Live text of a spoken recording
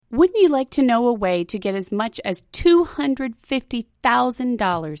Wouldn't you like to know a way to get as much as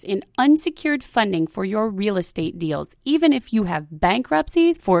 $250,000 in unsecured funding for your real estate deals, even if you have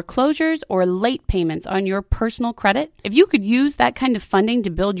bankruptcies, foreclosures, or late payments on your personal credit? If you could use that kind of funding to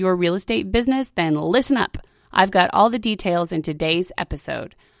build your real estate business, then listen up. I've got all the details in today's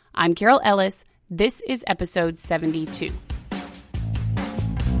episode. I'm Carol Ellis. This is episode 72.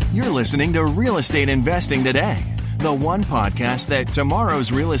 You're listening to Real Estate Investing Today, the one podcast that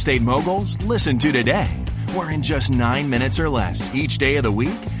tomorrow's real estate moguls listen to today, where in just 9 minutes or less each day of the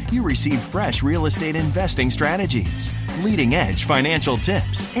week, you receive fresh real estate investing strategies, leading-edge financial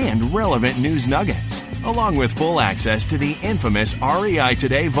tips, and relevant news nuggets, along with full access to the infamous REI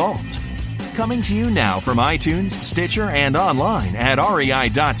Today Vault. Coming to you now from iTunes, Stitcher, and online at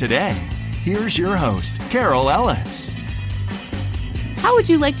rei.today. Here's your host, Carol Ellis. How would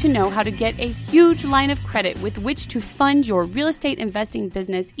you like to know how to get a huge line of credit with which to fund your real estate investing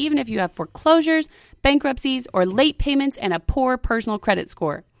business, even if you have foreclosures, bankruptcies, or late payments and a poor personal credit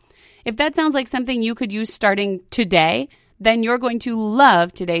score? If that sounds like something you could use starting today, then you're going to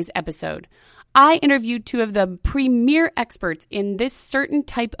love today's episode. I interviewed two of the premier experts in this certain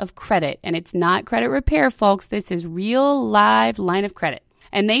type of credit, and it's not credit repair, folks. This is real live line of credit.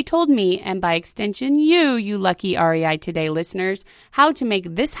 And they told me, and by extension you lucky REI Today listeners, how to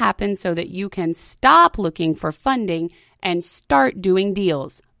make this happen so that you can stop looking for funding and start doing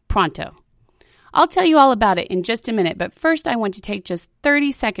deals pronto. I'll tell you all about it in just a minute, but first I want to take just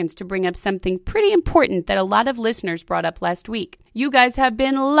 30 seconds to bring up something pretty important that a lot of listeners brought up last week. You guys have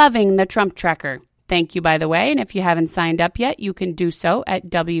been loving the Trump Tracker. Thank you, by the way, and if you haven't signed up yet, you can do so at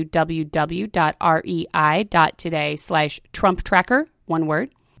www.rei.today/Trump Tracker. One word.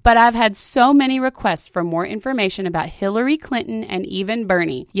 But I've had so many requests for more information about Hillary Clinton and even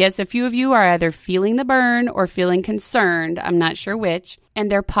Bernie. Yes, a few of you are either feeling the burn or feeling concerned, I'm not sure which,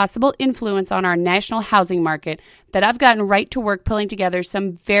 and their possible influence on our national housing market, that I've gotten right to work pulling together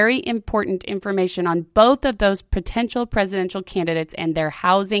some very important information on both of those potential presidential candidates and their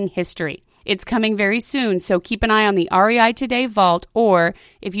housing history. It's coming very soon, so keep an eye on the REI Today Vault, or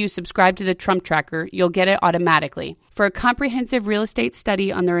if you subscribe to the Trump Tracker, you'll get it automatically, for a comprehensive real estate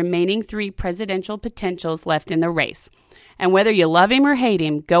study on the remaining 3 presidential potentials left in the race. And whether you love him or hate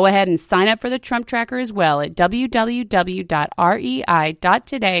him, go ahead and sign up for the Trump Tracker as well at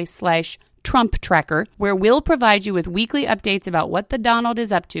www.rei.today/Trump Tracker, where we'll provide you with weekly updates about what the Donald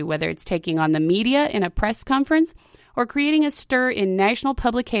is up to, whether it's taking on the media in a press conference or creating a stir in national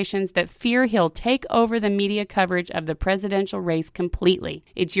publications that fear he'll take over the media coverage of the presidential race completely.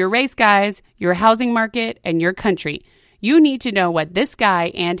 It's your race, guys, your housing market, and your country. You need to know what this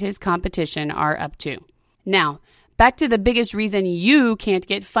guy and his competition are up to. Now, back to the biggest reason you can't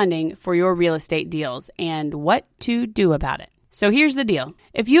get funding for your real estate deals and what to do about it. So here's the deal.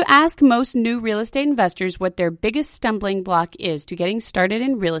 If you ask most new real estate investors what their biggest stumbling block is to getting started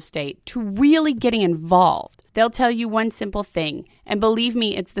in real estate, to really getting involved, they'll tell you one simple thing. And believe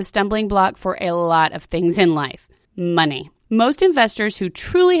me, it's the stumbling block for a lot of things in life. Money. Most investors who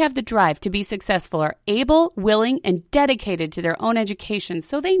truly have the drive to be successful are able, willing, and dedicated to their own education,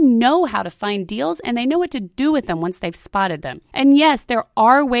 so they know how to find deals and they know what to do with them once they've spotted them. And yes, there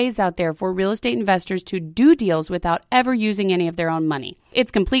are ways out there for real estate investors to do deals without ever using any of their own money. It's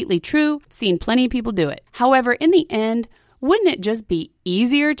completely true. Seen plenty of people do it. However, in the end, wouldn't it just be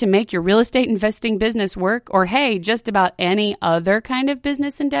easier to make your real estate investing business work, or hey, just about any other kind of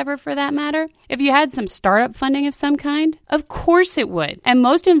business endeavor for that matter, if you had some startup funding of some kind? Of course it would. And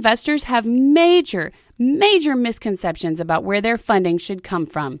most investors have major misconceptions about where their funding should come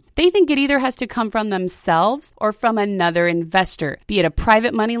from. They think it either has to come from themselves or from another investor, be it a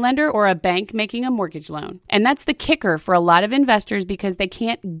private money lender or a bank making a mortgage loan. And that's the kicker for a lot of investors because they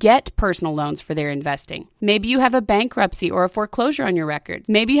can't get personal loans for their investing. Maybe you have a bankruptcy or a foreclosure on your record.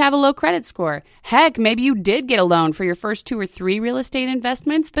 Maybe you have a low credit score. Heck, maybe you did get a loan for your first 2 or 3 real estate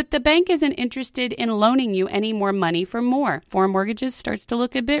investments, but the bank isn't interested in loaning you any more money for more. 4 mortgages starts to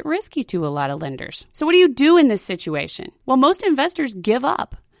look a bit risky to a lot of lenders. So what do you do in this situation? Well, most investors give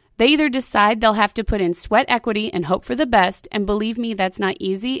up. They either decide they'll have to put in sweat equity and hope for the best, and believe me, that's not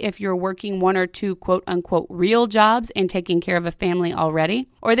easy if you're working 1 or 2 quote-unquote real jobs and taking care of a family already,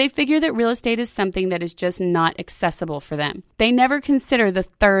 or they figure that real estate is something that is just not accessible for them. They never consider the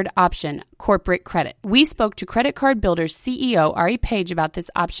third option, corporate credit. We spoke to Credit Card Builder's CEO, Ari Page, about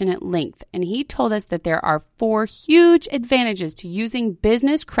this option at length, and he told us that there are 4 huge advantages to using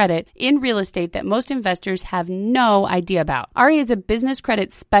business credit in real estate that most investors have no idea about. Ari is a business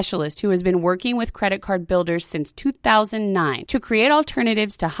credit specialist specialist who has been working with credit card builders since 2009 to create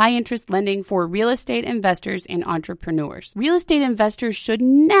alternatives to high-interest lending for real estate investors and entrepreneurs. Real estate investors should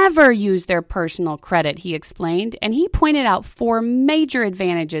never use their personal credit, he explained, and he pointed out 4 major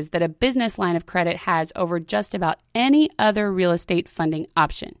advantages that a business line of credit has over just about any other real estate funding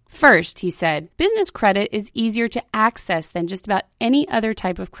option. First, he said, business credit is easier to access than just about any other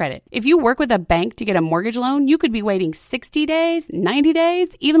type of credit. If you work with a bank to get a mortgage loan, you could be waiting 60 days, 90 days,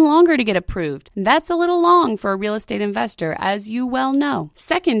 even longer to get approved. That's a little long for a real estate investor, as you well know.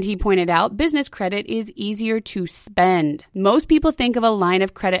 Second, he pointed out, business credit is easier to spend. Most people think of a line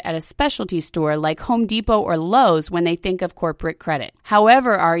of credit at a specialty store like Home Depot or Lowe's when they think of corporate credit.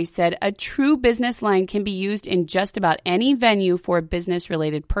 However, Ari said, a true business line can be used in just about any venue for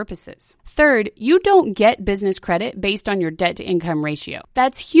business-related purposes. Third, you don't get business credit based on your debt-to-income ratio.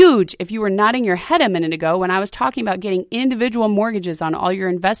 That's huge if you were nodding your head a minute ago when I was talking about getting individual mortgages on all your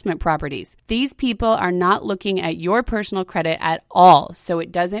investment properties. These people are not looking at your personal credit at all, so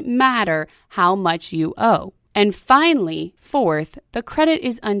it doesn't matter how much you owe. And finally, fourth, the credit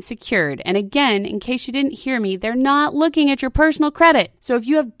is unsecured. And again, in case you didn't hear me, they're not looking at your personal credit. So if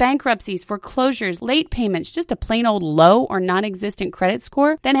you have bankruptcies, foreclosures, late payments, just a plain old low or non-existent credit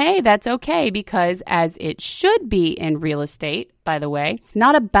score, then hey, that's okay, because as it should be in real estate, by the way, it's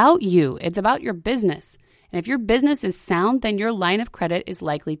not about you, it's about your business. And if your business is sound, then your line of credit is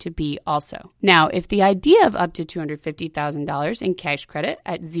likely to be also. Now, if the idea of up to $250,000 in cash credit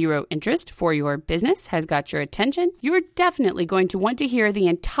at zero interest for your business has got your attention, you're definitely going to want to hear the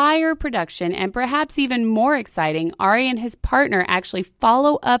entire production, and perhaps even more exciting, Ari and his partner actually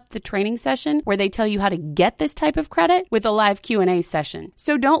follow up the training session where they tell you how to get this type of credit with a live Q&A session.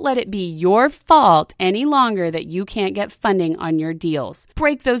 So don't let it be your fault any longer that you can't get funding on your deals.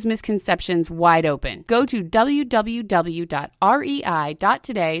 Break those misconceptions wide open. Go to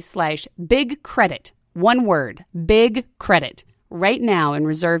www.rei.today/bigcredit. One word, big credit. Right now and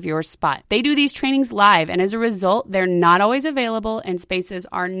reserve your spot. They do these trainings live, and as a result, they're not always available and spaces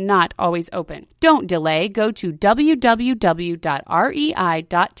are not always open. Don't delay. Go to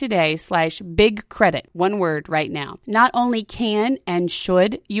www.rei.today/bigcredit. One word right now. Not only can and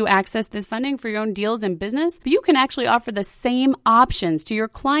should you access this funding for your own deals and business, but you can actually offer the same options to your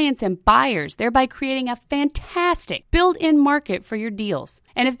clients and buyers, thereby creating a fantastic built-in market for your deals.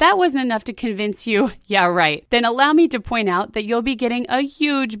 And if that wasn't enough to convince you, yeah, right, then allow me to point out that you'll be getting a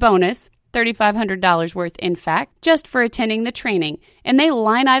huge bonus, $3,500 worth, in fact, just for attending the training. And they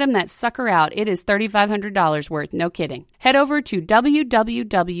line item that sucker out. It is $3,500 worth, no kidding. Head over to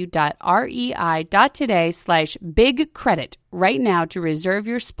www.rei.today/bigcredit right now to reserve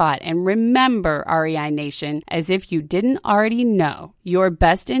your spot. And remember, REI Nation, as if you didn't already know, your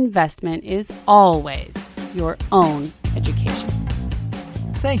best investment is always your own education.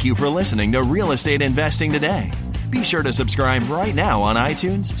 Thank you for listening to Real Estate Investing Today. Be sure to subscribe right now on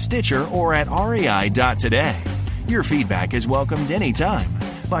iTunes, Stitcher, or at rei.today. Your feedback is welcomed anytime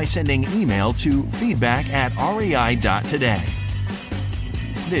by sending email to feedback@rei.today.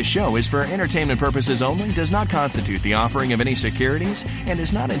 This show is for entertainment purposes only, does not constitute the offering of any securities, and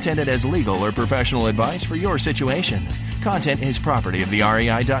is not intended as legal or professional advice for your situation. Content is property of the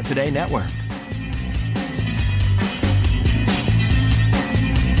REI.today network.